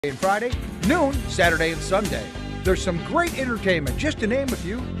and Friday, noon, Saturday and Sunday. There's some great entertainment, just to name a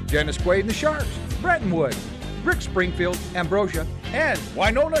few. Dennis Quaid and the Sharks, Brettonwood, Rick Springfield, Ambrosia, and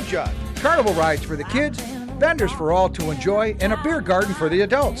Winona Judd. Carnival rides for the kids, vendors for all to enjoy, and a beer garden for the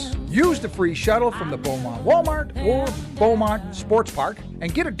adults. Use the free shuttle from the Beaumont Walmart or Beaumont Sports Park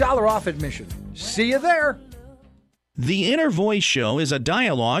and get $1 off admission. See you there. The Inner Voice Show is a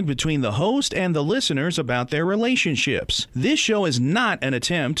dialogue between the host and the listeners about their relationships. This show is not an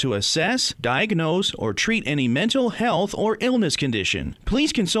attempt to assess, diagnose, or treat any mental health or illness condition.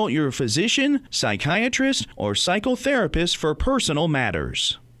 Please consult your physician, psychiatrist, or psychotherapist for personal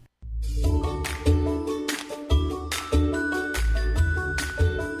matters.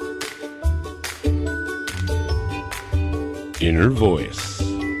 Inner Voice,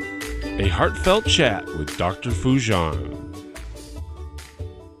 a heartfelt chat with Dr. Foojan.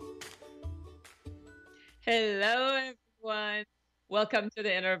 Hello, everyone. Welcome to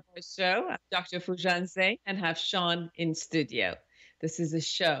the Inner Voice Show. I'm Dr. Foojan Zeine and have Sean in studio. This is a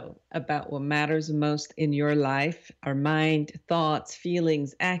show about what matters most in your life, our mind, thoughts,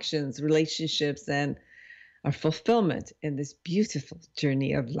 feelings, actions, relationships, and our fulfillment in this beautiful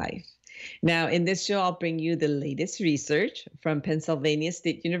journey of life. Now, in this show, I'll bring you the latest research from Pennsylvania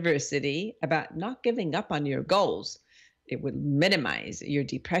State University about not giving up on your goals. It would minimize your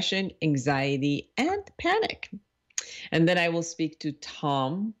depression, anxiety, and panic. And then I will speak to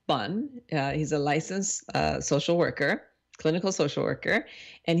Tom Bunn. He's a licensed social worker, clinical social worker,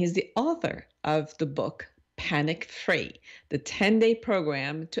 and he's the author of the book, Panic Free, the 10-day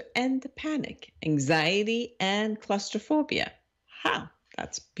program to end panic, anxiety, and claustrophobia. How?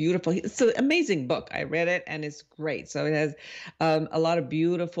 That's beautiful. It's an amazing book. I read it and it's great. So it has a lot of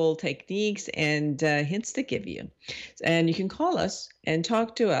beautiful techniques and hints to give you. And you can call us and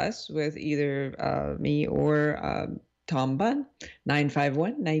talk to us with either me or Tom Bunn,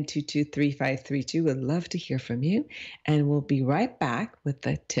 951-922-3532. We'd love to hear from you. And we'll be right back with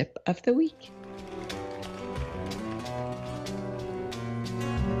the tip of the week.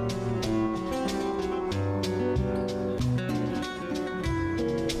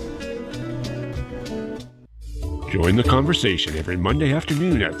 Join the conversation every Monday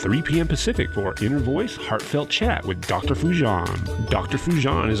afternoon at 3 p.m. Pacific for Inner Voice Heartfelt Chat with Dr. Foojan. Dr.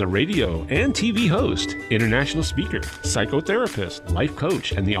 Foojan is a radio and TV host, international speaker, psychotherapist, life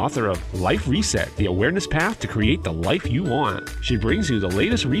coach, and the author of Life Reset, the awareness path to create the life you want. She brings you the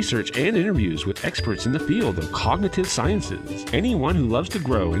latest research and interviews with experts in the field of cognitive sciences. Anyone who loves to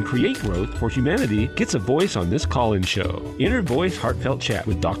grow and create growth for humanity gets a voice on this call-in show. Inner Voice Heartfelt Chat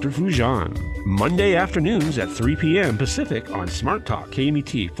with Dr. Foojan. Monday afternoons at 3 p.m. Pacific on Smart Talk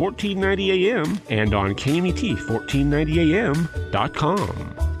KMET 1490 AM and on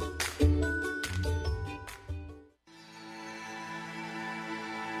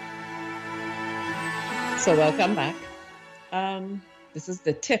So welcome back. This is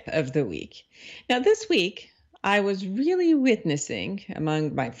the tip of the week. Now this week, I was really witnessing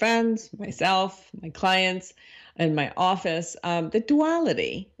among my friends, myself, my clients, in my office, the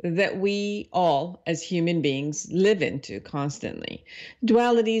duality that we all as human beings live into constantly.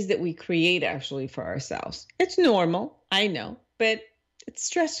 Dualities that we create actually for ourselves. It's normal, I know, but it's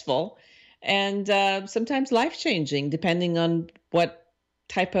stressful and sometimes life-changing depending on what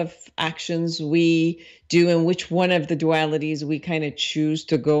type of actions we do and which one of the dualities we kind of choose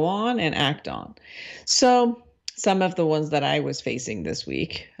to go on and act on. So some of the ones that I was facing this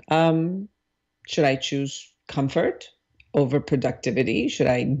week, should I choose comfort over productivity? Should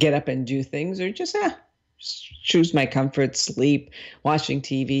I get up and do things or just choose my comfort, sleep, watching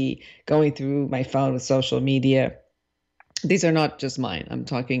TV, going through my phone with social media? These are not just mine.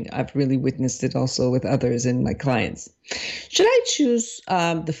 I've really witnessed it also with others and my clients. Should I choose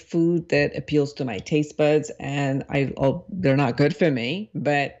the food that appeals to my taste buds and they're not good for me,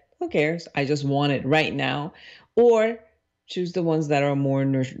 but who cares? I just want it right now. Or choose the ones that are more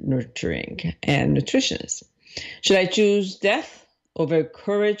nurturing and nutritious. Should I choose death over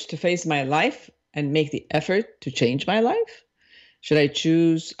courage to face my life and make the effort to change my life? Should I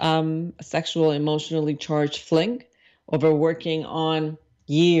choose a sexual, emotionally charged fling over working on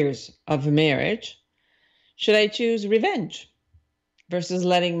years of marriage? Should I choose revenge versus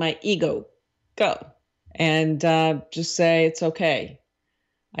letting my ego go and just say, it's okay.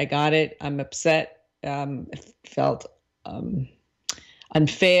 I got it. I'm upset. It felt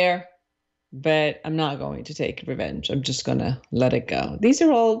unfair. But I'm not going to take revenge. I'm just going to let it go. These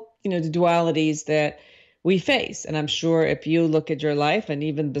are all, the dualities that we face. And I'm sure if you look at your life and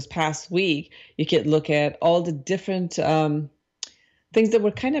even this past week, you could look at all the different things that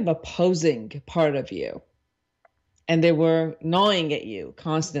were kind of opposing part of you. and they were gnawing at you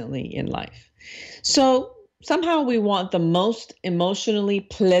constantly in life. So somehow we want the most emotionally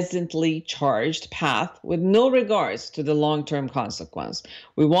pleasantly charged path with no regards to the long-term consequence.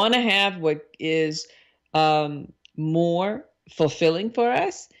 We want to have what is more fulfilling for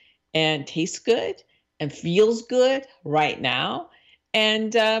us and tastes good and feels good right now.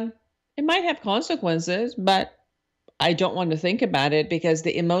 And it might have consequences, but I don't want to think about it because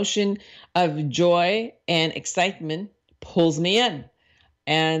the emotion of joy and excitement pulls me in.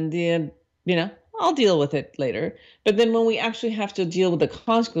 And, I'll deal with it later. But then when we actually have to deal with the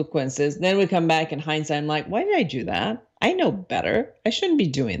consequences, then we come back in hindsight. I'm like, why did I do that? I know better. I shouldn't be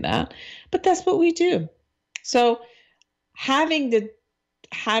doing that. But that's what we do. So having the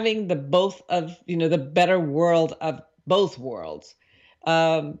both of, the better world of both worlds,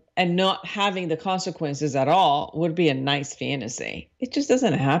 and not having the consequences at all would be a nice fantasy. It just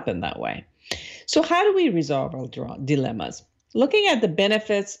doesn't happen that way. So how do we resolve our dilemmas? Looking at the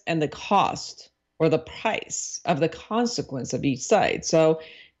benefits and the cost or the price of the consequence of each side. So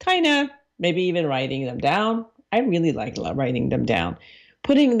kind of maybe even writing them down. I really like writing them down,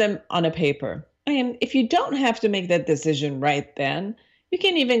 putting them on a paper. And if you don't have to make that decision right then, you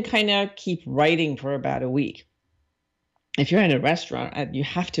can even kind of keep writing for about a week. If you're in a restaurant and you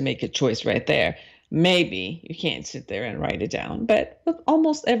have to make a choice right there, maybe you can't sit there and write it down. But with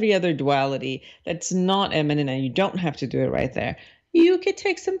almost every other duality that's not imminent and you don't have to do it right there, you could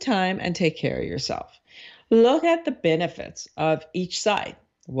take some time and take care of yourself. Look at the benefits of each side.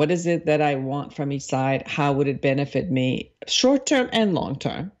 What is it that I want from each side? How would it benefit me short term and long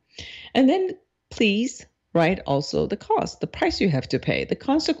term? And then please write also the cost, the price you have to pay, the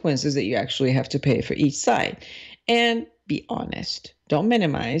consequences that you actually have to pay for each side. And be honest. Don't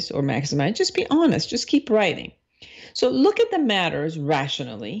minimize or maximize. Just be honest. Just keep writing. So look at the matters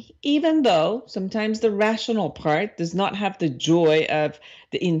rationally, even though sometimes the rational part does not have the joy of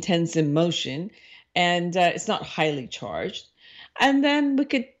the intense emotion and it's not highly charged. And then we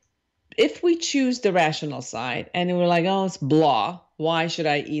could, if we choose the rational side and we're like, oh, it's blah. Why should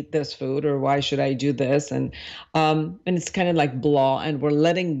I eat this food or why should I do this? And it's kind of like blah, and we're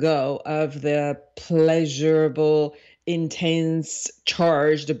letting go of the pleasurable, intense,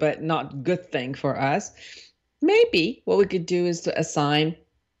 charged, but not good thing for us. Maybe what we could do is to assign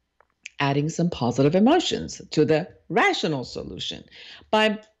adding some positive emotions to the rational solution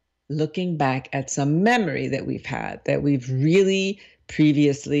by looking back at some memory that we've had, that we've really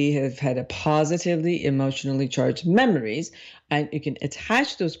previously have had a positively emotionally charged memories, and you can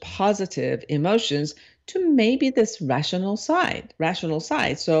attach those positive emotions to maybe this rational side.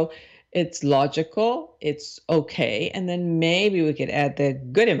 So it's logical, it's okay, and then maybe we could add the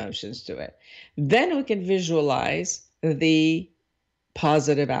good emotions to it. Then we can visualize the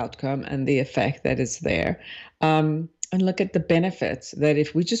positive outcome and the effect that is there, and look at the benefits that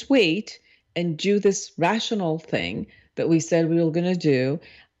if we just wait and do this rational thing that we said we were going to do,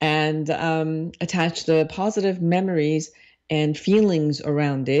 and attach the positive memories and feelings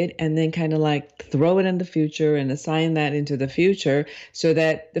around it, and then kind of like throw it in the future and assign that into the future so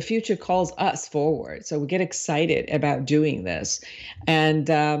that the future calls us forward. So we get excited about doing this. And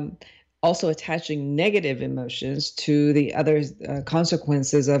also attaching negative emotions to the other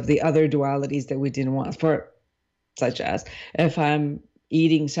consequences of the other dualities that we didn't want, for such as if I'm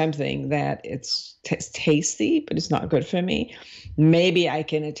eating something that it's tasty, but it's not good for me, maybe I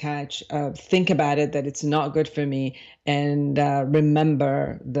can attach, think about it that it's not good for me, and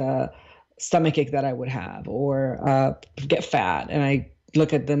remember the stomachache that I would have, or get fat and I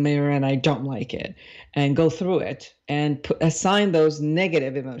look at the mirror and I don't like it, and go through it and assign those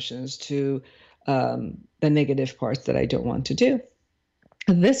negative emotions to the negative parts that I don't want to do.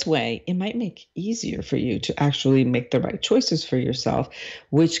 This way, it might make easier for you to actually make the right choices for yourself,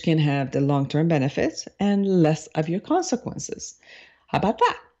 which can have the long-term benefits and less of your consequences. How about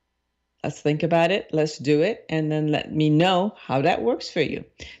that? Let's think about it. Let's do it. And then let me know how that works for you.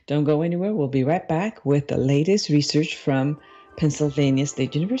 Don't go anywhere. We'll be right back with the latest research from Pennsylvania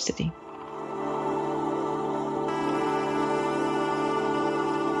State University.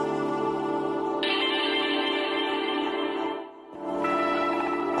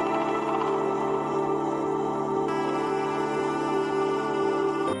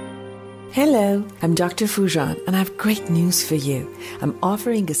 Hello, I'm Dr. Foojan, and I have great news for you. I'm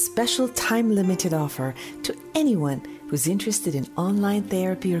offering a special time-limited offer to anyone who's interested in online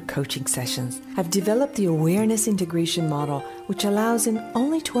therapy or coaching sessions. I've developed the awareness integration model, which allows in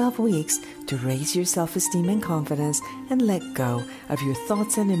only 12 weeks to raise your self-esteem and confidence and let go of your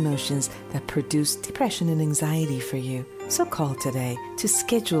thoughts and emotions that produce depression and anxiety for you. So call today to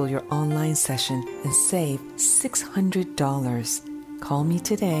schedule your online session and save $600. Call me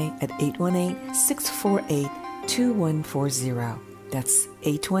today at 818-648-2140. That's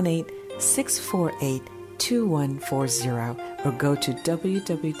 818-648-2140. Or go to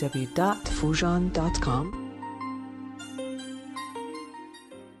www.foojan.com.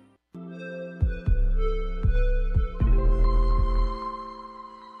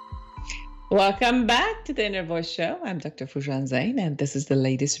 Welcome back to the Inner Voice Show. I'm Dr. Foojan Zeine, and this is the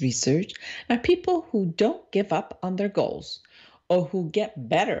latest research. Now, people who don't give up on their goals, or who get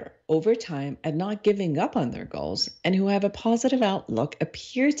better over time at not giving up on their goals, and who have a positive outlook,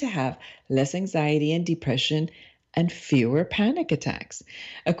 appear to have less anxiety and depression and fewer panic attacks.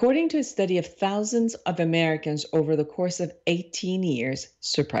 According to a study of thousands of Americans over the course of 18 years,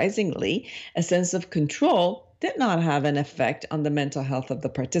 surprisingly, a sense of control did not have an effect on the mental health of the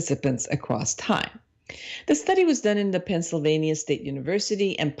participants across time. The study was done in the Pennsylvania State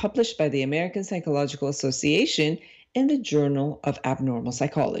University and published by the American Psychological Association in the Journal of Abnormal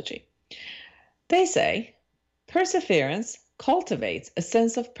Psychology. They say, perseverance cultivates a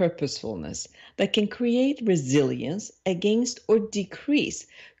sense of purposefulness that can create resilience against or decrease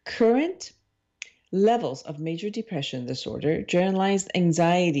current levels of major depression disorder, generalized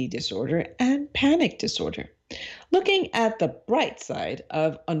anxiety disorder, and panic disorder. Looking at the bright side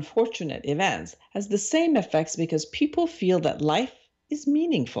of unfortunate events has the same effects because people feel that life is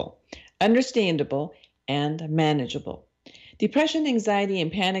meaningful, understandable, and manageable. Depression, anxiety,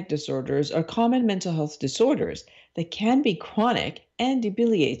 and panic disorders are common mental health disorders that can be chronic and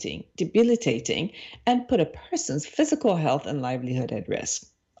debilitating and put a person's physical health and livelihood at risk.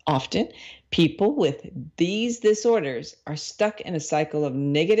 Often, people with these disorders are stuck in a cycle of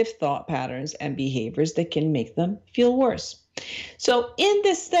negative thought patterns and behaviors that can make them feel worse. So in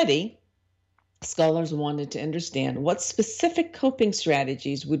this study, scholars wanted to understand what specific coping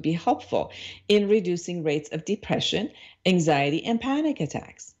strategies would be helpful in reducing rates of depression, anxiety, and panic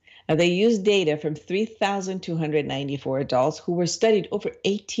attacks. Now, they used data from 3,294 adults who were studied over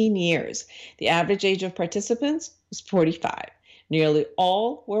 18 years. The average age of participants was 45. Nearly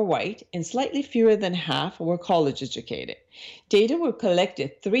all were white, and slightly fewer than half were college educated. Data were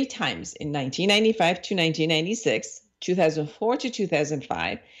collected 3 times in 1995 to 1996, 2004 to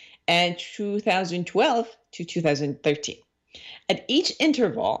 2005, and 2012 to 2013. At each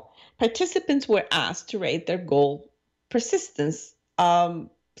interval, participants were asked to rate their goal persistence,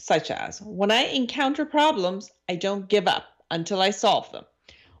 such as, when I encounter problems, I don't give up until I solve them.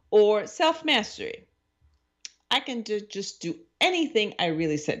 Or self-mastery, I can just do anything I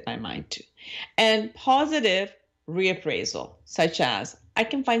really set my mind to. And positive reappraisal, such as, I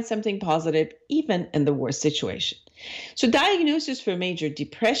can find something positive even in the worst situation. So diagnoses for major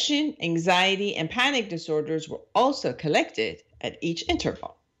depression, anxiety, and panic disorders were also collected at each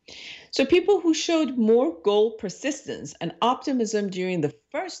interval. So people who showed more goal persistence and optimism during the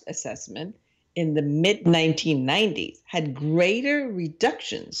first assessment in the mid-1990s had greater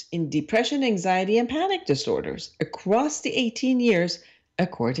reductions in depression, anxiety, and panic disorders across the 18 years,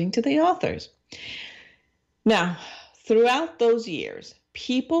 according to the authors. Now, throughout those years,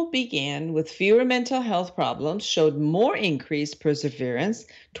 people began with fewer mental health problems, showed more increased perseverance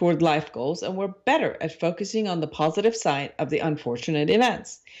toward life goals, and were better at focusing on the positive side of the unfortunate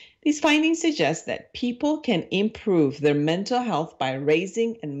events. These findings suggest that people can improve their mental health by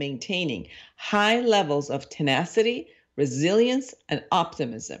raising and maintaining high levels of tenacity, resilience, and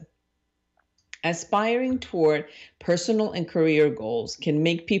optimism. Aspiring toward personal and career goals can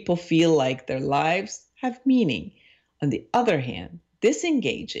make people feel like their lives have meaning. On the other hand,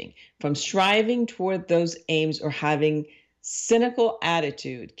 disengaging from striving toward those aims or having cynical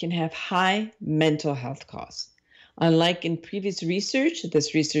attitude can have high mental health costs. Unlike in previous research,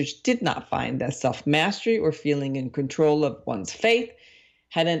 this research did not find that self-mastery or feeling in control of one's faith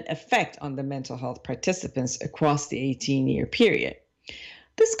had an effect on the mental health participants across the 18-year period.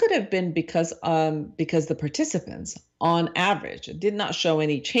 This could have been because the participants, on average, did not show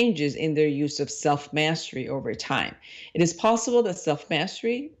any changes in their use of self-mastery over time. It is possible that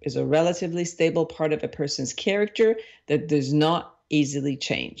self-mastery is a relatively stable part of a person's character that does not easily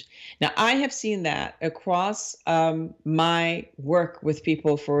change. Now, I have seen that across my work with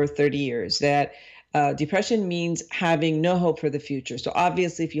people for 30 years, that Depression means having no hope for the future. So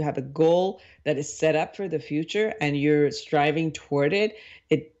obviously, if you have a goal that is set up for the future and you're striving toward it,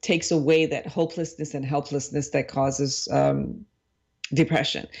 it takes away that hopelessness and helplessness that causes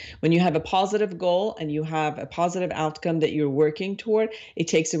depression. When you have a positive goal and you have a positive outcome that you're working toward, it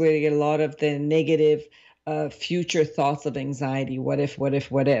takes away a lot of the negative future thoughts of anxiety. What if,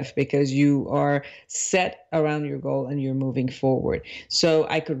 because you are set around your goal and you're moving forward. So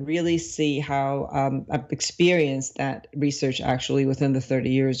I could really see how I've experienced that research actually within the 30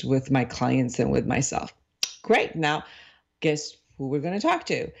 years with my clients and with myself. Great. Now, guess who we're going to talk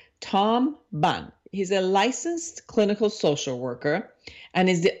to? Tom Bunn. He's a licensed clinical social worker and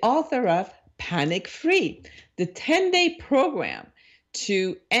is the author of Panic Free, the 10-day program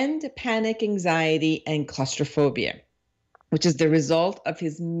to end panic, anxiety, and claustrophobia, which is the result of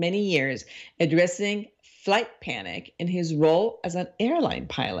his many years addressing flight panic in his role as an airline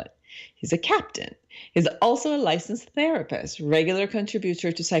pilot. He's a captain. He's also a licensed therapist, regular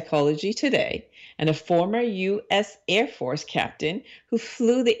contributor to Psychology Today, and a former U.S. Air Force captain who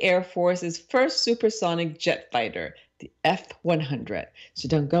flew the Air Force's first supersonic jet fighter, the F-100. So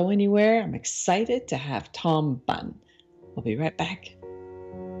don't go anywhere. I'm excited to have Tom Bunn. I'll be right back.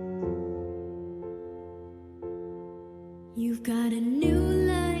 You've got a new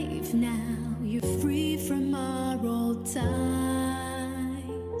life now. You're free from our old ties.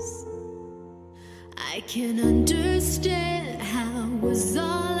 I can understand how was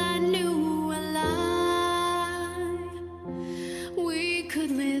all I knew a lie. We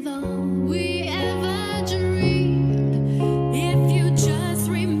could live all we ever dreamed if you just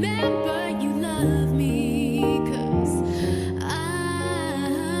remember you love me. 'Cause I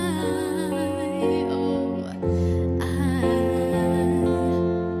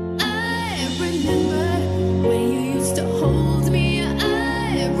remember when you used to hold me.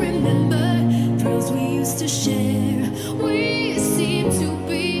 I remember thrills we used to share. We seem to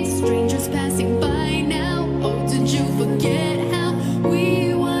be strangers passing by now. Oh, did you forget how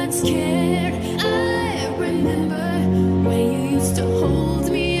we once cared? I remember when you used to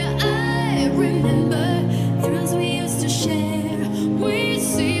hold me. I remember thrills we used to share. We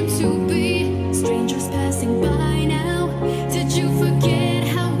seem to be strangers passing by now. Did you forget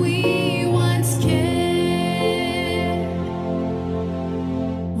how we once cared?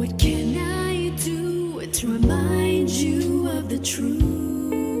 What can I do to remind you of the truth?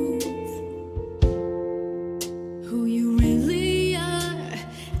 Who you really are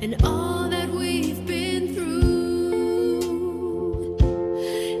and all that we've been through.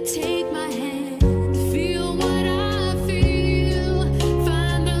 Take my hand, feel what I feel.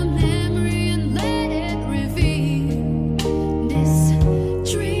 Find a memory and let it reveal. This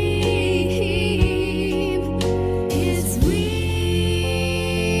dream is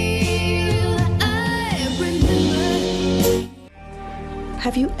real. I remember.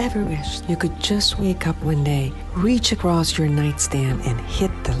 Have you ever wished you could just wake up one day, reach across your nightstand, and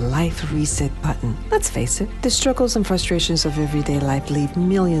hit the life reset button? Let's face it, the struggles and frustrations of everyday life leave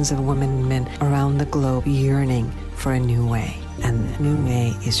millions of women and men around the globe yearning for a new way. And the new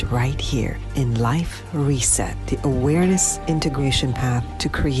way is right here in Life Reset, the awareness integration path to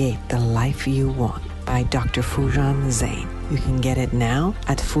create the life you want, by Dr. Foojan Zeine. You can get it now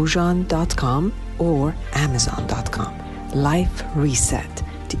at Foojan.com or Amazon.com. Life Reset,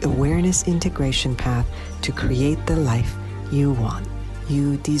 the awareness integration path to create the life you want.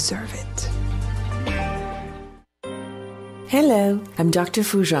 You deserve it. Hello, I'm Dr.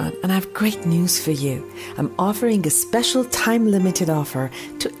 Foojan, and I have great news for you. I'm offering a special time-limited offer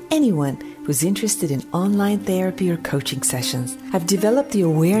to anyone who's interested in online therapy or coaching sessions. I've developed the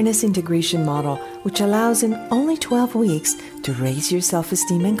awareness integration model, which allows in only 12 weeks to raise your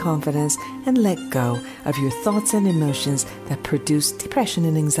self-esteem and confidence and let go of your thoughts and emotions that produce depression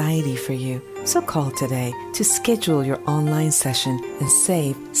and anxiety for you. So call today to schedule your online session and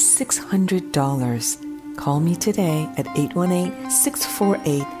save $600. Call me today at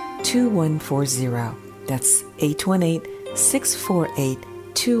 818-648-2140. That's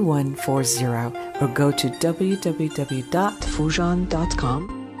 818-648-2140, or go to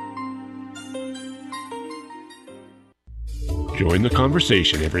www.foojan.com. Join the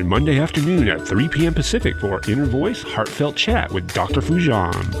conversation every Monday afternoon at 3 p.m. Pacific for Inner Voice Heartfelt Chat with Dr.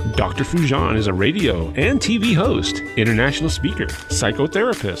 Foojan. Dr. Foojan is a radio and TV host, international speaker,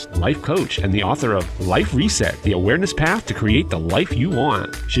 psychotherapist, life coach, and the author of Life Reset, the awareness path to create the life you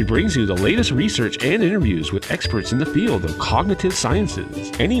want. She brings you the latest research and interviews with experts in the field of cognitive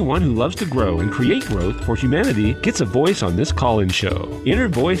sciences. Anyone who loves to grow and create growth for humanity gets a voice on this call-in show. Inner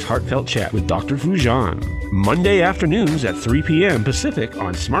Voice Heartfelt Chat with Dr. Foojan. Monday afternoons at 3 p.m. p.m. Pacific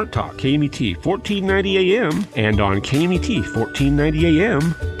on Smart Talk KMET 1490 AM and on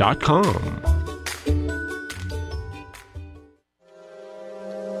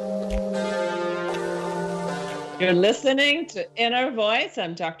KMET1490am.com. You're listening to Inner Voice.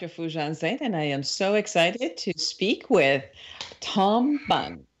 I'm Dr. Foojan Zeine, and I am so excited to speak with Tom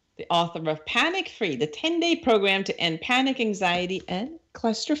Bunn, the author of Panic Free, the 10-day program to end panic, anxiety, and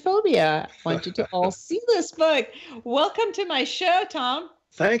claustrophobia. I want you to all see this book. Welcome to my show, Tom.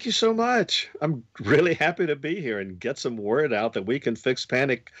 Thank you so much. I'm really happy to be here and get some word out that we can fix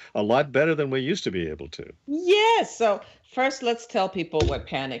panic a lot better than we used to be able to. Yes. So first, let's tell people what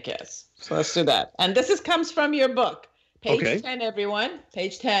panic is. So let's do that. And this comes from your book, page 10, everyone,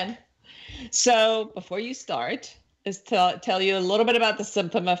 page 10. So before you start, is tell you a little bit about the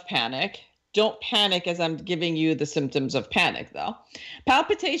symptom of panic. Don't panic as I'm giving you the symptoms of panic, though.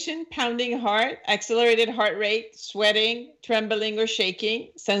 Palpitation, pounding heart, accelerated heart rate, sweating, trembling or shaking,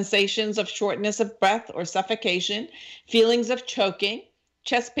 sensations of shortness of breath or suffocation, feelings of choking,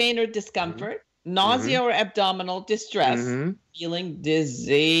 chest pain or discomfort, nausea or abdominal distress, feeling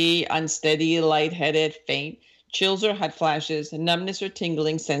dizzy, unsteady, lightheaded, faint, chills or hot flashes, numbness or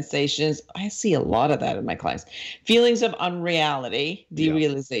tingling sensations. I see a lot of that in my clients. Feelings of unreality,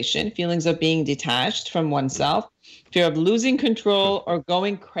 derealization, feelings of being detached from oneself, fear of losing control or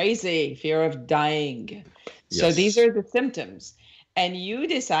going crazy, fear of dying. So these are the symptoms. And you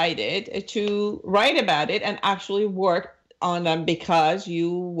decided to write about it and actually work on them because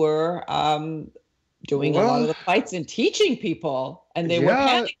you were doing a lot of the fights and teaching people, and they were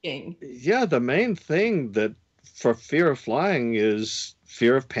panicking. Yeah, the main thing that for fear of flying is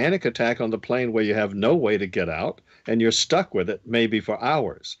fear of panic attack on the plane where you have no way to get out and you're stuck with it maybe for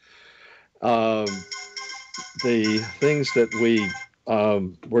hours. The things that we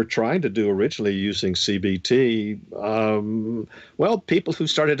were trying to do originally using CBT, people who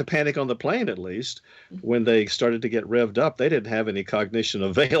started to panic on the plane, at least, when they started to get revved up, they didn't have any cognition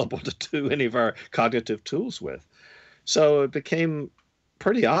available to do any of our cognitive tools with. So it became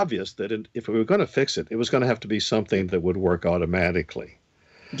pretty obvious that if we were going to fix it, it was going to have to be something that would work automatically.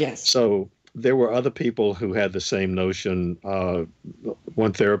 Yes. So there were other people who had the same notion.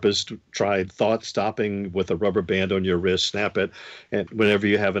 One therapist tried thought stopping with a rubber band on your wrist, snap it, and whenever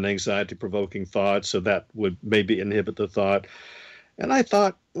you have an anxiety-provoking thought, so that would maybe inhibit the thought. And I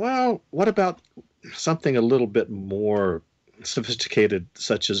thought, well, what about something a little bit more sophisticated,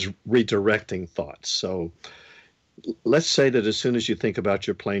 such as redirecting thoughts? So let's say that as soon as you think about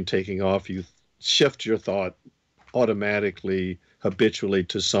your plane taking off, you shift your thought automatically, habitually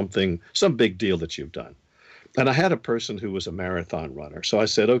to some big deal that you've done. And I had a person who was a marathon runner. So I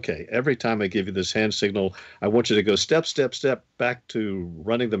said, okay, every time I give you this hand signal, I want you to go step, step, step back to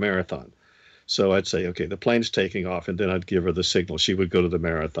running the marathon. So I'd say, okay, the plane's taking off, and then I'd give her the signal. She would go to the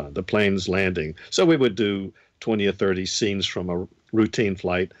marathon. The plane's landing. So we would do 20 or 30 scenes from a routine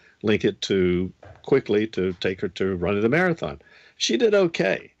flight, link it to quickly to take her to running the marathon. She did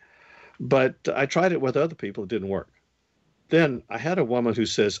okay, but I tried it with other people. It didn't work. Then I had a woman who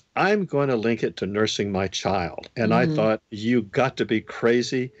says, I'm going to link it to nursing my child. And I thought, you got to be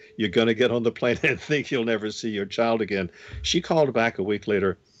crazy. You're going to get on the plane and think you'll never see your child again. She called back a week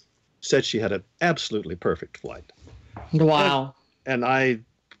later, said she had an absolutely perfect flight. Wow. And I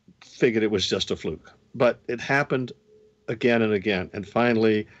figured it was just a fluke. But it happened again and again. And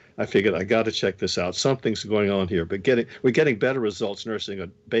finally, I figured I got to check this out. Something's going on here. But we're getting better results nursing a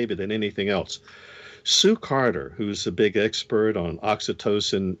baby than anything else. Sue Carter, who's a big expert on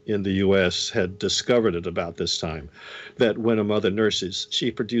oxytocin in the U.S., had discovered at about this time that when a mother nurses, she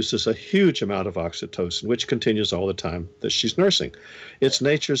produces a huge amount of oxytocin, which continues all the time that she's nursing. It's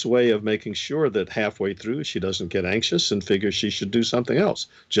nature's way of making sure that halfway through she doesn't get anxious and figures she should do something else,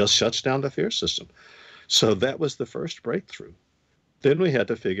 just shuts down the fear system. So that was the first breakthrough. Then we had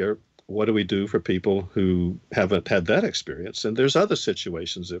to figure, what do we do for people who haven't had that experience? And there's other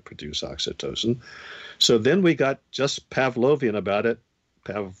situations that produce oxytocin. So then we got just Pavlovian about it.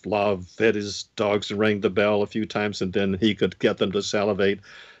 Pavlov fed his dogs and rang the bell a few times, and then he could get them to salivate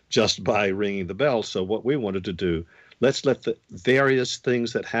just by ringing the bell. So what we wanted to do, let's let the various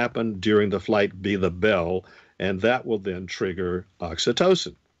things that happen during the flight be the bell, and that will then trigger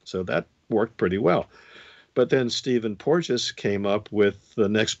oxytocin. So that worked pretty well. But then Stephen Porges came up with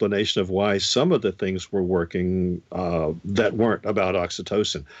an explanation of why some of the things were working that weren't about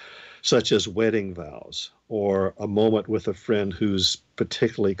oxytocin, such as wedding vows or a moment with a friend who's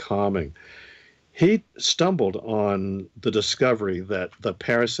particularly calming. He stumbled on the discovery that the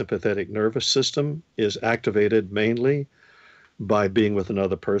parasympathetic nervous system is activated mainly by being with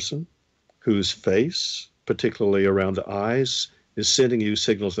another person whose face, particularly around the eyes, is sending you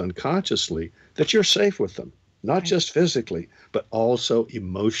signals unconsciously that you're safe with them, not just physically, but also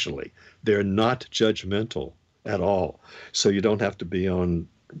emotionally. They're not judgmental at all. So you don't have to be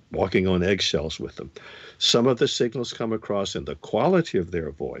walking on eggshells with them. Some of the signals come across in the quality of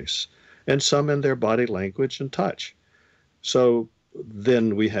their voice, and some in their body language and touch. So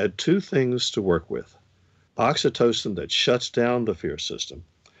then we had two things to work with. Oxytocin that shuts down the fear system,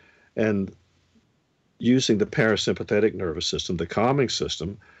 and using the parasympathetic nervous system, the calming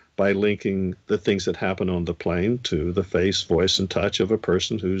system, by linking the things that happen on the plane to the face, voice, and touch of a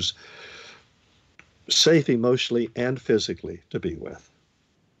person who's safe emotionally and physically to be with.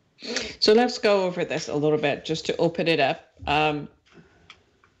 So let's go over this a little bit just to open it up.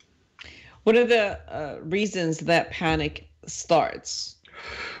 One of the reasons that panic starts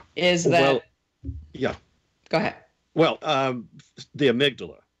is that... Well, yeah. Go ahead. Well, the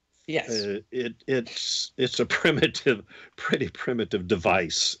amygdala. Yes. It's a pretty primitive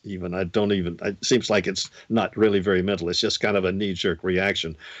device. Even it seems like it's not really very mental. It's just kind of a knee-jerk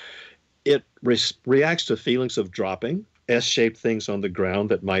reaction. It reacts to feelings of dropping, S-shaped things on the ground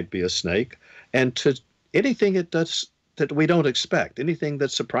that might be a snake, and to anything it does that we don't expect, anything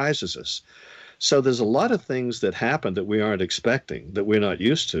that surprises us. So there's a lot of things that happen that we aren't expecting, that we're not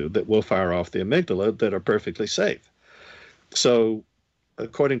used to, that will fire off the amygdala that are perfectly safe. So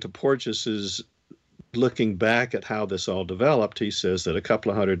according to Porges's looking back at how this all developed, he says that a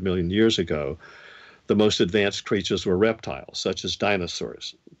couple of 100 million years ago, the most advanced creatures were reptiles, such as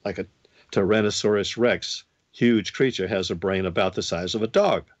dinosaurs. Like a Tyrannosaurus rex, huge creature, has a brain about the size of a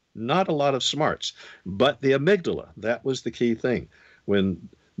dog. Not a lot of smarts, but the amygdala, that was the key thing. When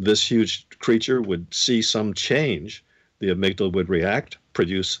this huge creature would see some change, the amygdala would react,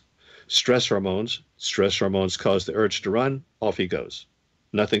 produce stress hormones. Stress hormones cause the urge to run, off he goes.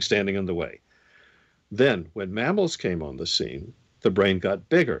 Nothing standing in the way. Then, when mammals came on the scene, the brain got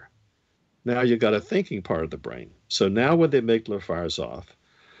bigger. Now you got a thinking part of the brain. So now when the amygdala fires off,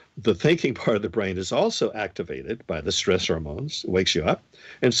 the thinking part of the brain is also activated by the stress hormones, wakes you up.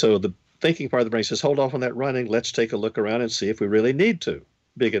 And so the thinking part of the brain says, hold off on that running, let's take a look around and see if we really need to.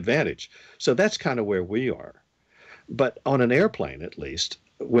 Big advantage. So that's kind of where we are. But on an airplane, at least,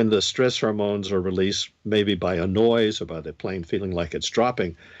 when the stress hormones are released, maybe by a noise or by the plane feeling like it's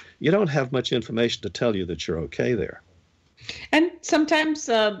dropping, you don't have much information to tell you that you're okay there. And sometimes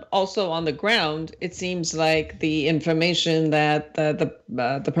also on the ground, it seems like the information that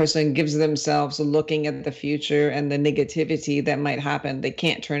the person gives themselves looking at the future and the negativity that might happen, they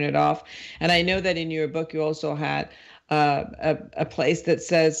can't turn it off. And I know that in your book, you also had a place that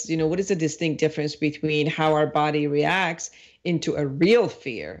says, what is the distinct difference between how our body reacts into a real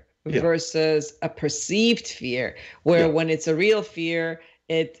fear versus a perceived fear, where when it's a real fear,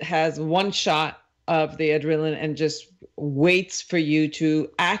 it has one shot of the adrenaline and just waits for you to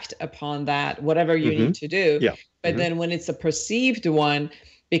act upon that, whatever you need to do. But then when it's a perceived one,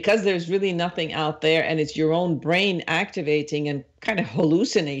 because there's really nothing out there and it's your own brain activating and kind of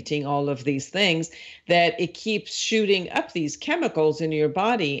hallucinating all of these things, that it keeps shooting up these chemicals in your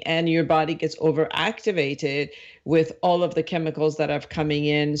body, and your body gets overactivated with all of the chemicals that are coming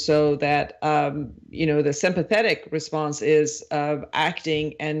in, so that, the sympathetic response is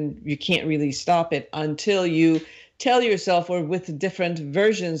acting, and you can't really stop it until you tell yourself, or with different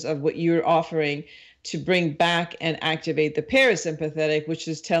versions of what you're offering, to bring back and activate the parasympathetic, which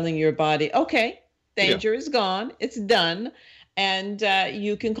is telling your body, okay, danger is gone, it's done, and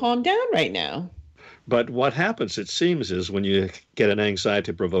you can calm down right now. But what happens, it seems, is when you get an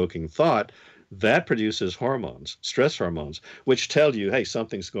anxiety-provoking thought, that produces hormones, stress hormones, which tell you, hey,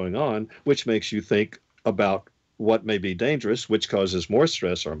 something's going on, which makes you think about what may be dangerous, which causes more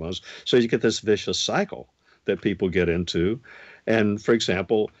stress hormones. So you get this vicious cycle that people get into. And for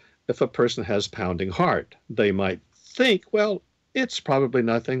example, if a person has pounding heart, they might think, well, it's probably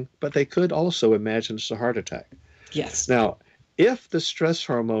nothing, but they could also imagine it's a heart attack. Yes. Now, if the stress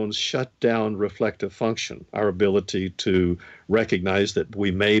hormones shut down reflective function, our ability to recognize that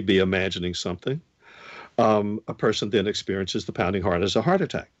we may be imagining something, a person then experiences the pounding heart as a heart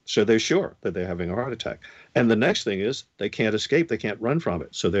attack. So they're sure that they're having a heart attack. And the next thing is they can't escape, they can't run from it.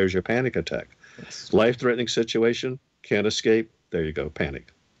 So there's your panic attack. Yes. Life-threatening situation, can't escape, there you go,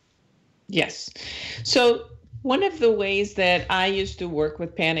 panic. Yes. So one of the ways that I used to work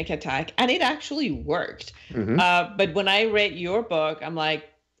with panic attack, and it actually worked. But when I read your book, I'm like,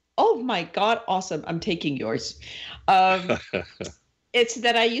 oh my God, awesome. I'm taking yours. It's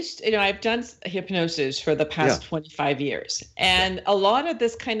that I used to, I've done hypnosis for the past 25 years. And a lot of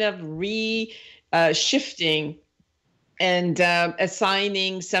this kind of shifting and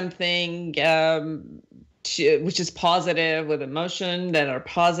assigning something which is positive, with emotion that are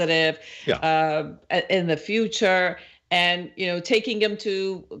positive in the future. And, taking them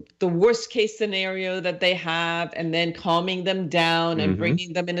to the worst case scenario that they have, and then calming them down and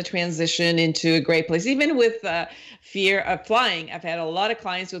bringing them in a transition into a great place. Even with fear of flying, I've had a lot of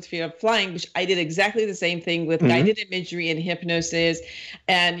clients with fear of flying, which I did exactly the same thing with guided imagery and hypnosis,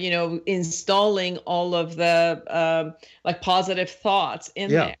 and, installing all of the like positive thoughts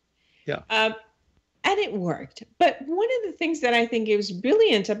in there. Yeah. And it worked. But one of the things that I think is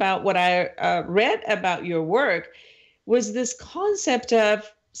brilliant about what I read about your work was this concept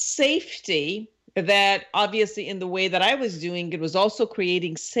of safety, that obviously in the way that I was doing it was also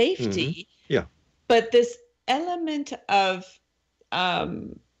creating safety. Yeah. But this element of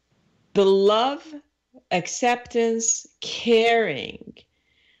the love, acceptance, caring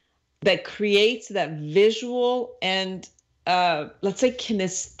that creates that visual and let's say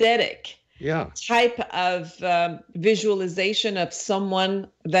kinesthetic type of visualization of someone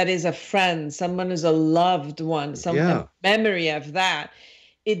that is a friend, someone who's a loved one, a memory of that.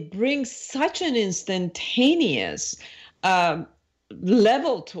 It brings such an instantaneous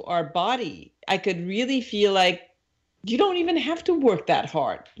level to our body. I could really feel like you don't even have to work that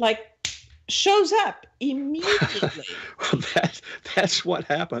hard. Like, shows up immediately. Well, that's what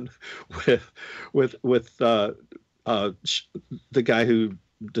happened with the guy who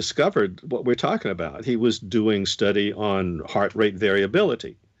discovered what we're talking about. He was doing study on heart rate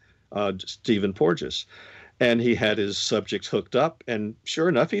variability, Stephen Porges, and he had his subjects hooked up, and sure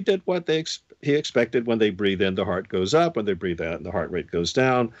enough, he did what he expected. When they breathe in, the heart goes up. When they breathe out, the heart rate goes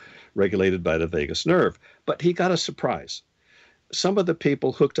down, regulated by the vagus nerve. But he got a surprise. Some of the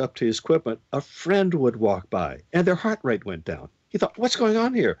people hooked up to his equipment, a friend would walk by, and their heart rate went down. He thought, what's going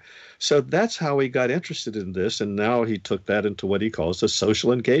on here? So that's how he got interested in this. And now he took that into what he calls the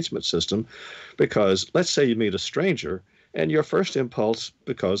social engagement system. Because let's say you meet a stranger, and your first impulse,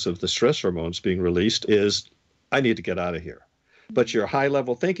 because of the stress hormones being released, is, I need to get out of here. But your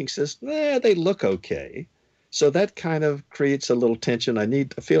high-level thinking says, they look okay. So that kind of creates a little tension. I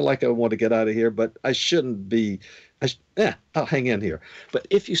feel like I want to get out of here, but I shouldn't be. I'll hang in here. But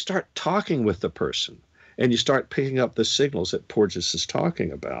if you start talking with the person, and you start picking up the signals that Porges is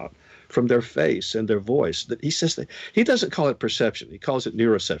talking about from their face and their voice, that he says he doesn't call it perception. He calls it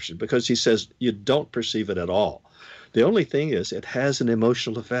neuroception, because he says you don't perceive it at all. The only thing is it has an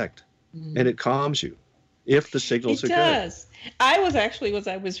emotional effect, and it calms you if the signals are good. It does. I was actually, as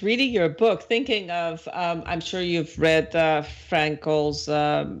I was reading your book, thinking of, I'm sure you've read Frankl's,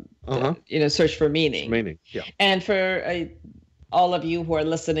 Search for Meaning. Yeah. And for all of you who are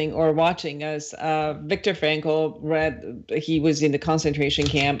listening or watching us, Viktor Frankl he was in the concentration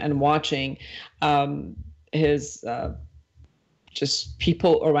camp and watching his just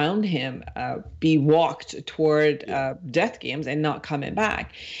people around him be walked toward death camps and not coming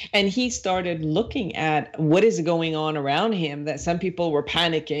back. And he started looking at what is going on around him, that some people were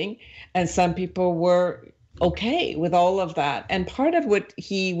panicking and some people were okay with all of that. And part of what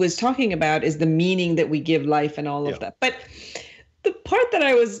he was talking about is the meaning that we give life and all of that. But the part that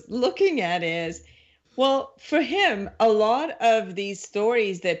I was looking at is, well, for him, a lot of these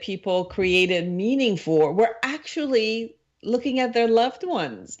stories that people created meaning for were actually looking at their loved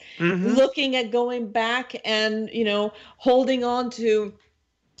ones, looking at going back and, holding on to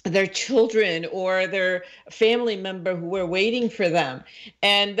their children or their family member who were waiting for them.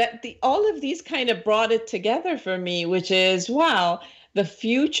 And that all of these kind of brought it together for me, which is, wow, the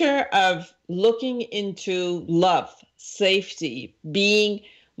future of looking into love, safety, being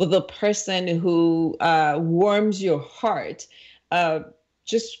with a person who warms your heart,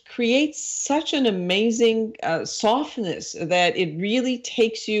 just creates such an amazing softness that it really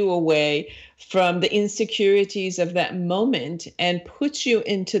takes you away from the insecurities of that moment and puts you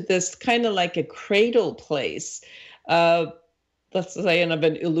into this kind of like a cradle place, let's say, of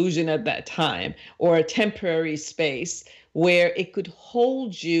an illusion at that time, or a temporary space where it could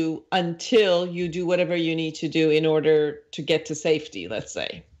hold you until you do whatever you need to do in order to get to safety, let's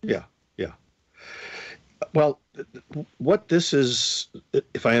say. Yeah. Well, what this is,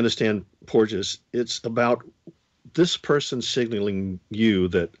 if I understand Porges, it's about this person signaling you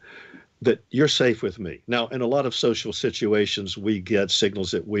that you're safe with me. Now, in a lot of social situations, we get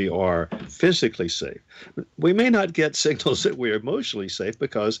signals that we are physically safe. We may not get signals that we're emotionally safe,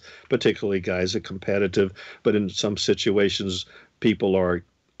 because particularly guys are competitive, but in some situations, people are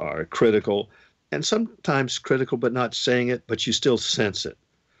critical, and sometimes critical but not saying it, but you still sense it.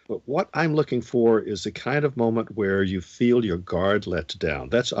 But what I'm looking for is the kind of moment where you feel your guard let down.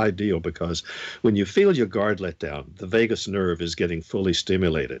 That's ideal, because when you feel your guard let down, the vagus nerve is getting fully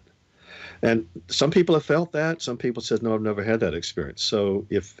stimulated. And some people have felt that. Some people said, no, I've never had that experience. So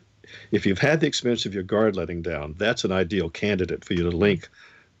if you've had the experience of your guard letting down, that's an ideal candidate for you to link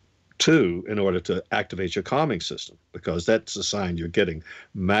to in order to activate your calming system, because that's a sign you're getting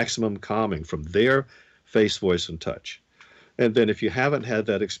maximum calming from their face, voice, and touch. And then if you haven't had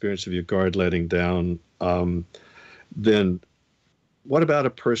that experience of your guard letting down, then what about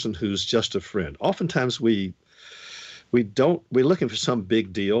a person who's just a friend? Oftentimes we're looking for some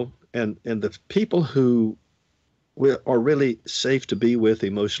big deal, and the people who are really safe to be with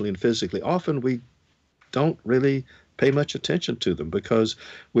emotionally and physically, often we don't really pay much attention to them because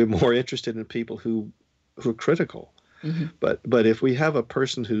we're more interested in people who are critical. Mm-hmm. But if we have a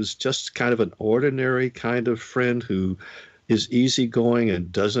person who's just kind of an ordinary kind of friend who is easygoing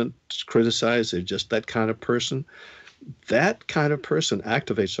and doesn't criticize, they're just that kind of person, that kind of person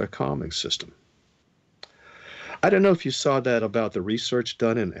activates our calming system. I don't know if you saw that about the research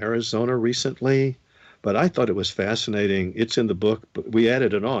done in Arizona recently, but I thought it was fascinating. It's in the book, but we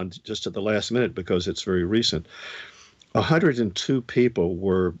added it on just at the last minute because it's very recent. 102 people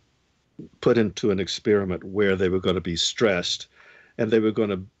were put into an experiment where they were going to be stressed, and they were going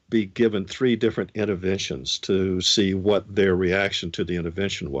to be given 3 different interventions to see what their reaction to the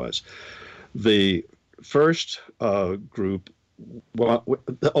intervention was. The first group, by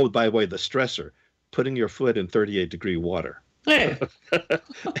the way, the stressor, putting your foot in 38-degree water. Hey.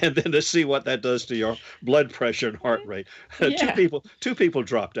 And then to see what that does to your blood pressure and heart rate. Yeah. Two people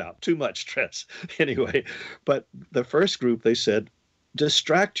dropped out. Too much stress. Anyway, but the first group, they said,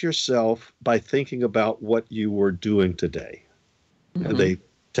 distract yourself by thinking about what you were doing today. Mm-hmm. And they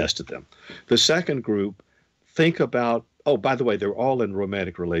tested them. The second group, think about, by the way, they're all in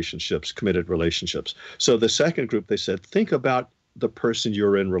romantic relationships, committed relationships. So the second group, they said, think about the person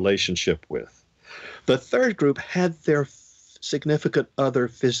you're in relationship with. The third group had their significant other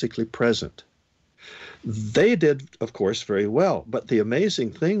physically present. They did, of course, very well. But the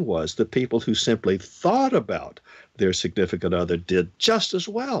amazing thing was the people who simply thought about their significant other did just as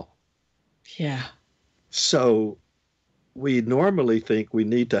well. Yeah. So we normally think we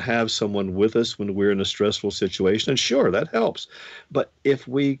need to have someone with us when we're in a stressful situation. And sure, that helps. But if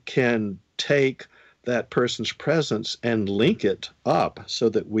we can take that person's presence and link it up so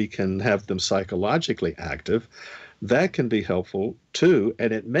that we can have them psychologically active, that can be helpful too.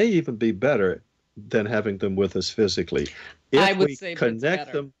 And it may even be better than having them with us physically. If we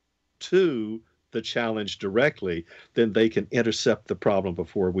connect them to the challenge directly, then they can intercept the problem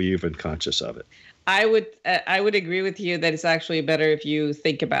before we even conscious of it. I would agree with you that it's actually better if you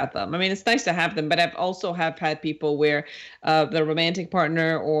think about them. I mean, it's nice to have them, but I've also had people where the romantic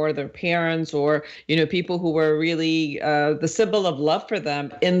partner or their parents or, people who were really the symbol of love for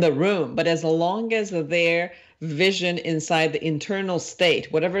them in the room. But as long as their vision inside the internal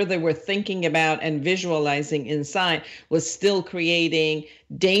state, whatever they were thinking about and visualizing inside was still creating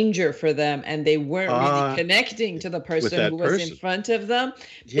danger for them, and they weren't really connecting to the person who was in front of them,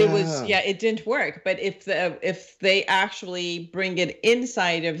 it didn't work. But if they actually bring it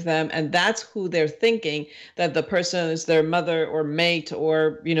inside of them, and that's who they're thinking, that the person is their mother or mate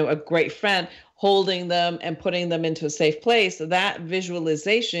or a great friend, holding them and putting them into a safe place, that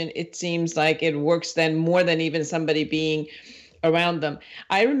visualization, it seems like it works then more than even somebody being around them.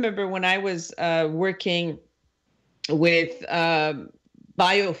 I remember when I was working with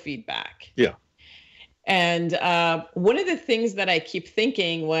biofeedback. Yeah. And one of the things that I keep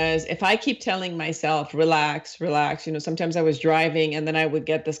thinking was, if I keep telling myself, relax, relax, sometimes I was driving and then I would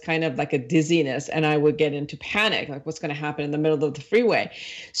get this kind of like a dizziness and I would get into panic, like what's going to happen in the middle of the freeway.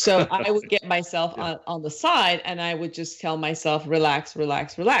 So I would get myself on the side and I would just tell myself, relax,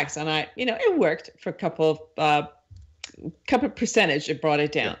 relax, relax. And it worked for a couple percentage, it brought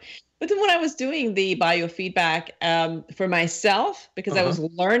it down. Yeah. But then when I was doing the biofeedback for myself, because I was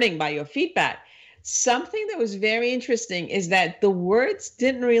learning biofeedback, something that was very interesting is that the words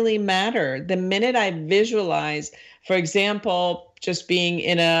didn't really matter. The minute I visualized, for example, just being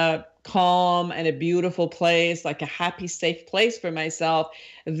in a calm and a beautiful place, like a happy, safe place for myself,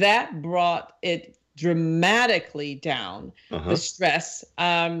 that brought it dramatically down. The stress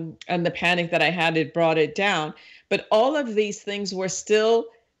and the panic that I had, it brought it down. But all of these things were still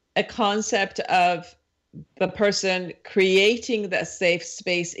a concept of the person creating that safe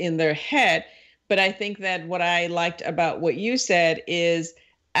space in their head. But I think that what I liked about what you said is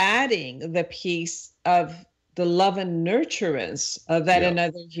adding the piece of the love and nurturance of that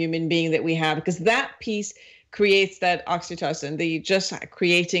another human being that we have, because that piece creates that oxytocin, just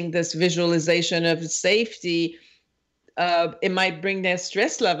creating this visualization of safety it might bring their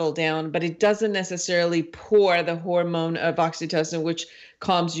stress level down, but it doesn't necessarily pour the hormone of oxytocin, which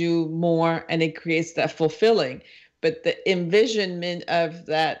calms you more and it creates that fulfilling. But the envisionment of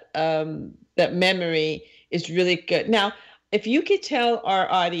that that memory is really good. Now, if you could tell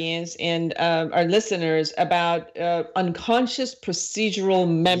our audience and our listeners about unconscious procedural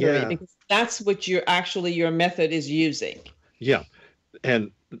memory, because that's what your method is using. Yeah.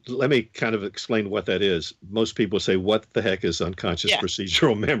 And let me kind of explain what that is. Most people say, what the heck is unconscious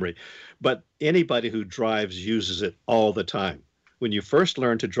procedural memory? But anybody who drives uses it all the time. When you first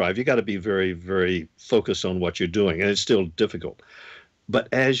learn to drive, you got to be very, very focused on what you're doing, and it's still difficult. But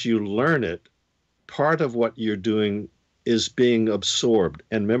as you learn it, part of what you're doing is being absorbed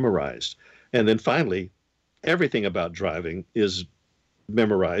and memorized. And then finally, everything about driving is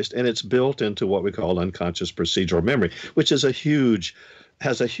memorized, and it's built into what we call unconscious procedural memory, which is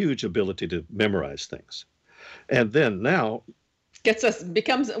has a huge ability to memorize things. And then now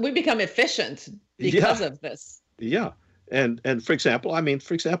we become efficient because of this. Yeah. And for example,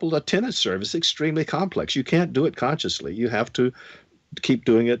 a tennis serve is extremely complex. You can't do it consciously. You have to keep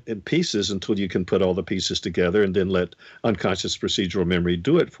doing it in pieces until you can put all the pieces together and then let unconscious procedural memory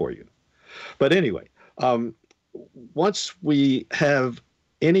do it for you. But anyway, once we have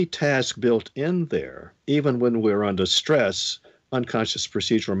any task built in there, even when we're under stress, unconscious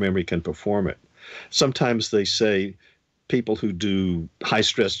procedural memory can perform it. Sometimes they say people who do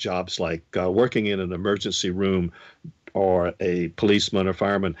high-stress jobs like working in an emergency room or a policeman or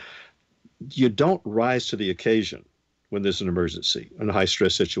fireman, you don't rise to the occasion when there's an emergency in a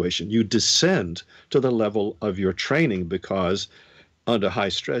high-stress situation. You descend to the level of your training because under high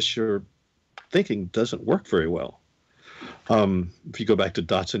stress, your thinking doesn't work very well. If you go back to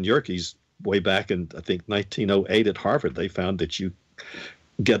Dotson Yerkes, way back in, I think, 1908 at Harvard, they found that you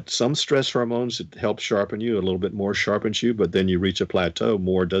get some stress hormones that help sharpen you, a little bit more sharpens you, but then you reach a plateau.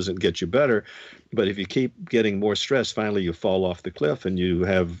 More doesn't get you better. But if you keep getting more stress, finally you fall off the cliff and you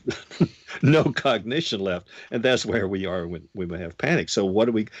have no cognition left. And that's where we are when we have panic. So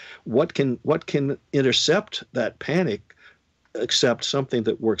what can intercept that panic except something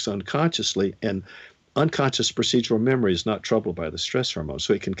that works unconsciously? And unconscious procedural memory is not troubled by the stress hormone,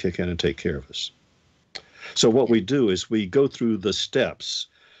 so it can kick in and take care of us. So what we do is we go through the steps,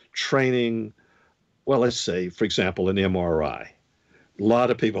 training, well, let's say, for example, an MRI. A lot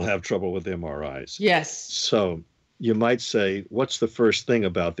of people have trouble with MRIs. Yes. So you might say, what's the first thing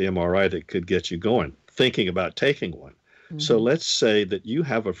about the MRI that could get you going? Thinking about taking one. Mm-hmm. So let's say that you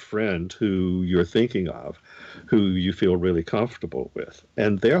have a friend who you're thinking of, who you feel really comfortable with,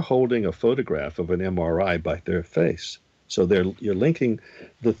 and they're holding a photograph of an MRI by their face. So you're linking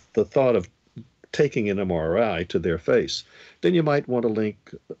the thought of taking an MRI to their face. Then you might want to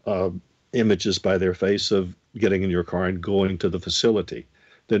link images by their face of getting in your car and going to the facility.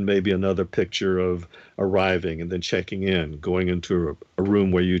 Then maybe another picture of arriving and then checking in, going into a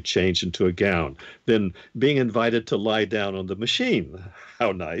room where you change into a gown, then being invited to lie down on the machine.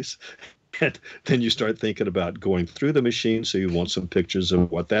 How nice. And then you start thinking about going through the machine, so you want some pictures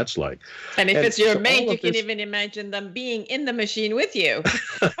of what that's like. And if it's your mate, you can even imagine them being in the machine with you.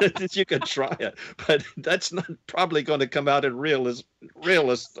 You could try it, but that's not probably going to come out in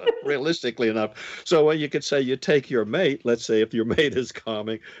realistically enough. So you could say you take your mate, let's say if your mate is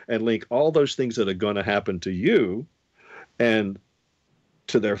calming, and link all those things that are going to happen to you and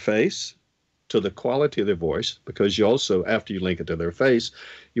to their face, to the quality of their voice, because you also, after you link it to their face,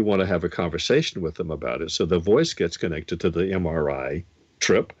 you want to have a conversation with them about it. So the voice gets connected to the MRI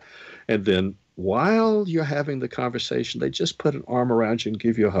trip. And then while you're having the conversation, they just put an arm around you and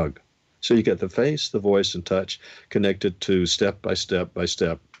give you a hug. So you get the face, the voice, and touch connected to step by step by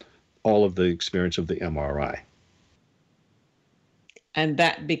step, all of the experience of the MRI. And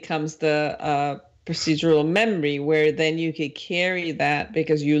that becomes the procedural memory, where then you could carry that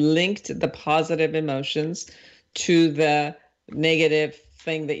because you linked the positive emotions to the negative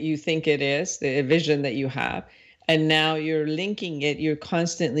thing that you think it is, the vision that you have. And now you're linking it. You're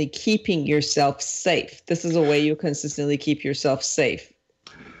constantly keeping yourself safe. This is a way you consistently keep yourself safe.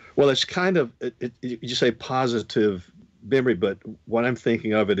 Well, it's kind of, you say positive memory, but what I'm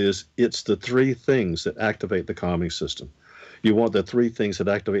thinking of it's the three things that activate the calming system. You want the three things that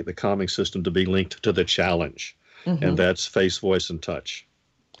activate the calming system to be linked to the challenge. Mm-hmm. And that's face, voice, and touch.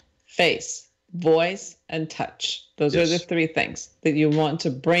 Face, voice, and touch. Those are the three things that you want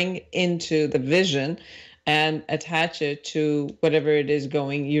to bring into the vision and attach it to whatever it is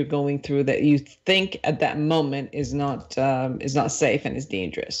you're going through that you think at that moment is not safe and is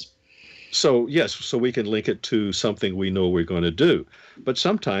dangerous. So, yes, so we can link it to something we know we're going to do. But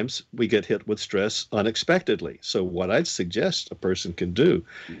sometimes we get hit with stress unexpectedly. So, what I'd suggest a person can do,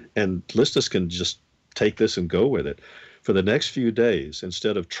 and listeners can just take this and go with it, for the next few days,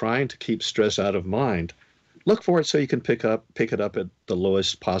 instead of trying to keep stress out of mind, look for it so you can pick it up at the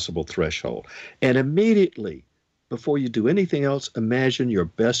lowest possible threshold. And immediately, before you do anything else, imagine your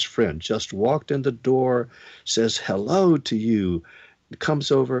best friend just walked in the door, says hello to you,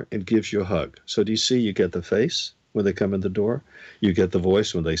 comes over and gives you a hug. So do you see you get the face when they come in the door? You get the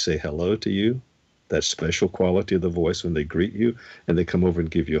voice when they say hello to you, that special quality of the voice when they greet you, and they come over and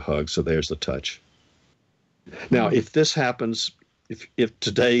give you a hug. So there's the touch. Now, if this happens, if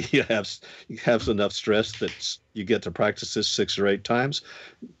today you have enough stress that you get to practice this 6 or 8 times,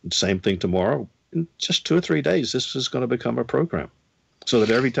 same thing tomorrow. In just 2 or 3 days, this is going to become a program, so that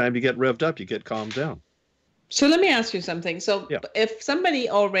every time you get revved up, you get calmed down. So let me ask you something. So if somebody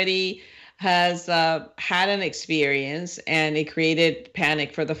already has had an experience and it created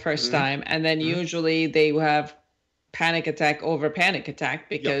panic for the first time, and then usually they have panic attack over panic attack,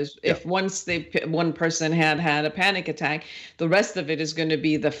 because if once one person had a panic attack, the rest of it is going to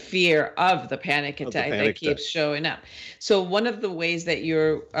be the fear of the panic attack that keeps showing up. So one of the ways that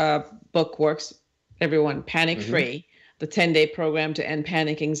your book works, everyone, Panic Free, the 10-day program to end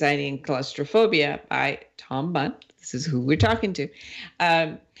panic, anxiety, and claustrophobia by Tom Bunn. This is who we're talking to.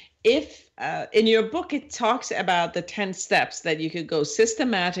 If in your book, it talks about the 10 steps that you could go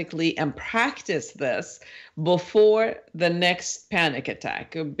systematically and practice this before the next panic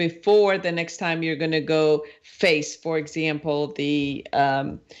attack, before the next time you're going to go face, for example, the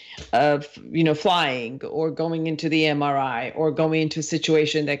flying or going into the MRI or going into a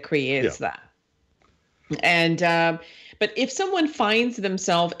situation that creates that. And but if someone finds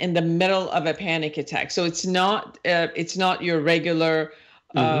themselves in the middle of a panic attack, so it's not your regular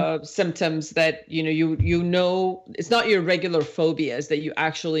symptoms that you know, it's not your regular phobias that you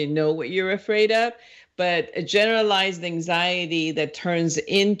actually know what you're afraid of, but a generalized anxiety that turns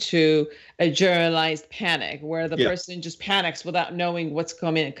into a generalized panic where the person just panics without knowing what's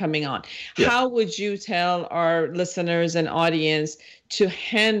coming on. How would you tell our listeners and audience to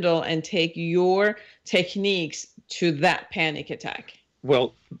handle and take your techniques to that panic attack?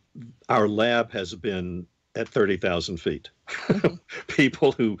 Well, our lab has been at 30,000 feet.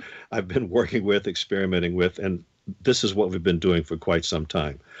 People who I've been working with, experimenting with, and this is what we've been doing for quite some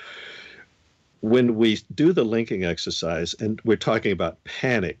time. When we do the linking exercise, and we're talking about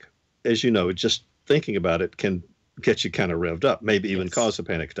panic, as you know, just thinking about it can get you kind of revved up, maybe even cause a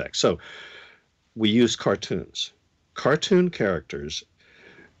panic attack. So we use cartoons. Cartoon characters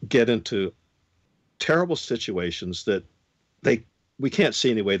get into terrible situations that we can't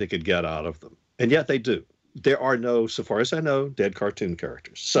see any way they could get out of them. And yet they do. There are no, so far as I know, dead cartoon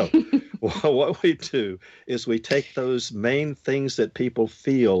characters. So what we do is we take those main things that people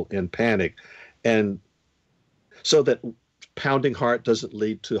feel in panic, and so that pounding heart doesn't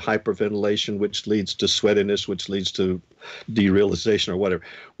lead to hyperventilation, which leads to sweatiness, which leads to derealization or whatever.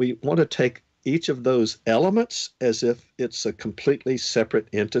 We want to take each of those elements as if it's a completely separate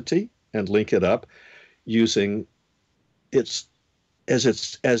entity and link it up using as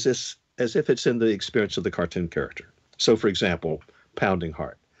if it's in the experience of the cartoon character. So, for example, pounding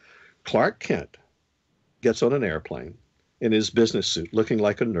heart. Clark Kent gets on an airplane in his business suit, looking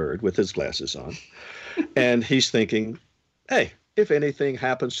like a nerd with his glasses on, and he's thinking, hey, if anything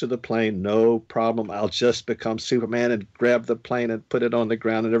happens to the plane, no problem. I'll just become Superman and grab the plane and put it on the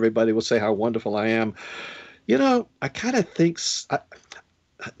ground, and everybody will say how wonderful I am. You know, I kind of think, I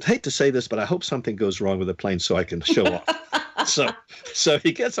hate to say this, but I hope something goes wrong with the plane so I can show off. So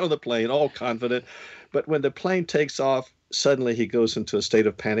he gets on the plane all confident, but when the plane takes off, suddenly he goes into a state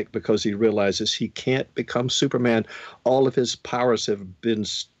of panic because he realizes he can't become Superman. All of his powers have been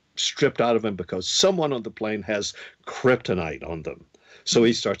stripped out of him because someone on the plane has kryptonite on them. So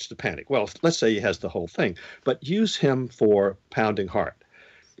he starts to panic. Well, let's say he has the whole thing, but use him for pounding heart,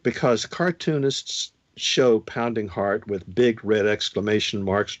 because cartoonists show pounding heart with big red exclamation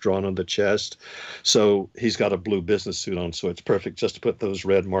marks drawn on the chest. So he's got a blue business suit on, so it's perfect just to put those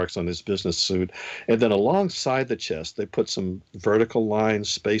red marks on his business suit. And then alongside the chest, they put some vertical lines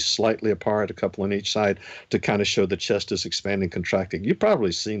spaced slightly apart, a couple on each side, to kind of show the chest is expanding, contracting. You've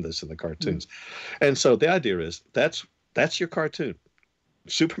probably seen this in the cartoons. And so the idea is that's your cartoon.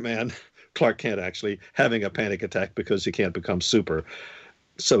 Superman, Clark Kent actually, having a panic attack because he can't become super.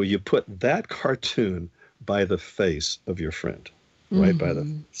 So you put that cartoon by the face of your friend, right by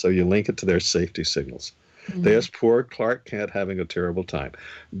them. So you link it to their safety signals. There's poor Clark Kent having a terrible time.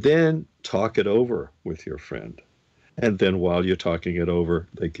 Then talk it over with your friend And then while you're talking it over,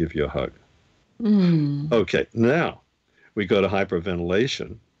 they give you a hug. Mm. Okay, now we go to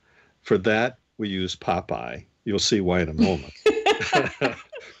hyperventilation. For that, we use Popeye. You'll see why in a moment.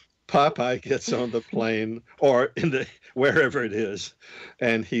 Popeye gets on the plane or wherever it is,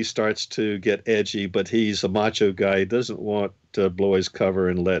 and he starts to get edgy, but he's a macho guy. He doesn't want to blow his cover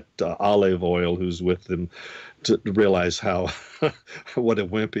and let Olive Oil, who's with him, to realize what a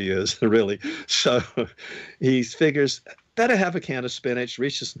wimp he is, really. So he figures, better have a can of spinach,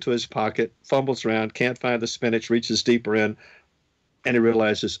 reaches into his pocket, fumbles around, can't find the spinach, reaches deeper in, and he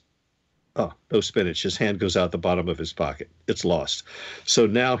realizes, oh, no spinach. His hand goes out the bottom of his pocket. It's lost. So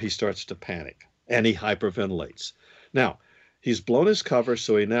now he starts to panic, and he hyperventilates. Now, he's blown his cover,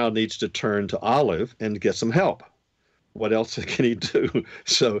 so he now needs to turn to Olive and get some help. What else can he do?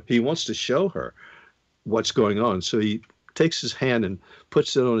 So he wants to show her what's going on. So he takes his hand and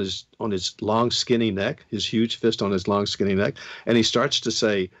puts it on his long, skinny neck, his huge fist on his long, skinny neck, and he starts to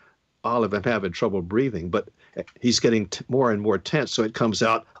say, Olive, I'm having trouble breathing, but he's getting more and more tense, so it comes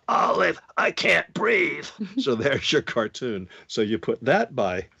out, Olive, I can't breathe. So there's your cartoon. So you put that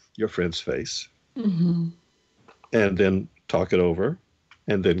by your friend's face, mm-hmm. and then talk it over,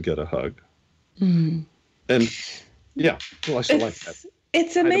 and then get a hug. Mm-hmm. And yeah, well, I still like that.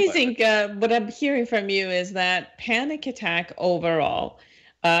 It's amazing. What I'm hearing from you is that panic attack overall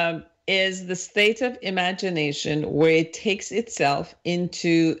is the state of imagination where it takes itself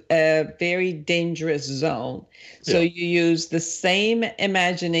into a very dangerous zone. So you use the same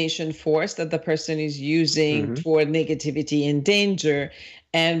imagination force that the person is using mm-hmm. toward negativity and danger,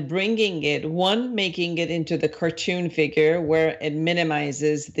 and making it into the cartoon figure where it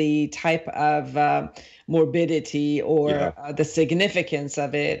minimizes the type of morbidity or the significance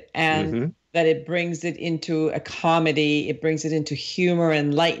of it, and mm-hmm. that it brings it into a comedy, it brings it into humor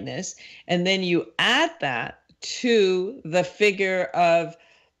and lightness. And then you add that to the figure of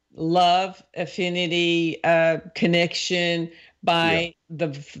love, affinity, connection by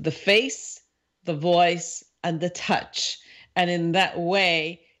the face, the voice, and the touch. And in that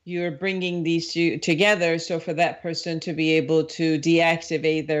way, you're bringing these two together. So for that person to be able to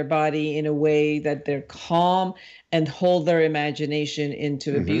deactivate their body in a way that they're calm and hold their imagination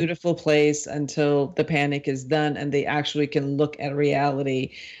into a mm-hmm. beautiful place until the panic is done and they actually can look at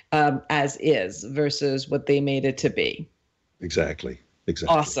reality as is versus what they made it to be. Exactly.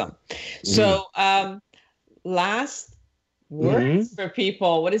 Awesome. So last words mm-hmm. for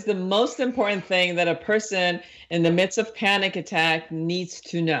people. What is the most important thing that a person in the midst of panic attack needs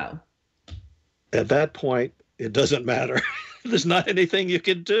to know? At that point, it doesn't matter. There's not anything you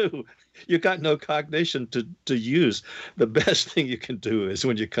can do. You got no cognition to use. The best thing you can do is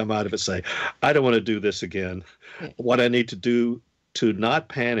when you come out of it, say, I don't want to do this again. Okay. What I need to do to not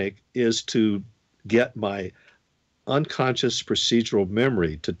panic is to get my unconscious procedural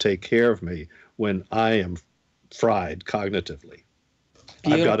memory to take care of me when I am fried cognitively.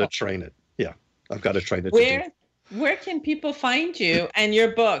 Beautiful. I've got to train it. Yeah, I've got to train it. Where can people find you and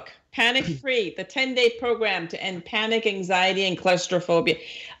your book, Panic Free, the 10-day program to end panic, anxiety, and claustrophobia?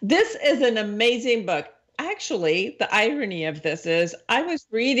 This is an amazing book. Actually, the irony of this is I was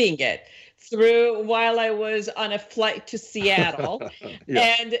reading it while I was on a flight to Seattle.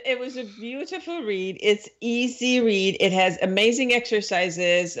 And it was a beautiful read. It's easy read. It has amazing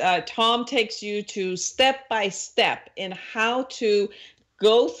exercises. Tom takes you to step by step in how to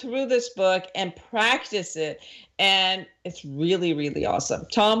go through this book and practice it. And it's really, really awesome.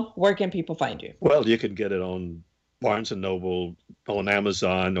 Tom, where can people find you? Well, you can get it on Barnes & Noble, on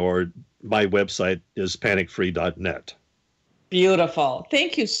Amazon, or my website is panicfree.net. Beautiful.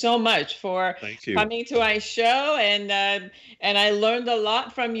 Thank you so much for coming to our show. And I learned a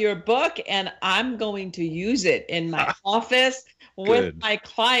lot from your book, and I'm going to use it in my office with my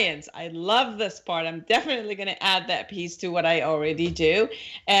clients. I love this part. I'm definitely going to add that piece to what I already do.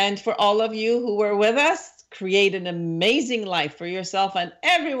 And for all of you who were with us, create an amazing life for yourself and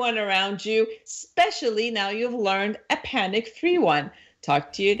everyone around you, especially now you've learned a panic-free one.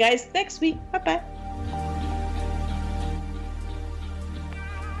 Talk to you guys next week. Bye-bye.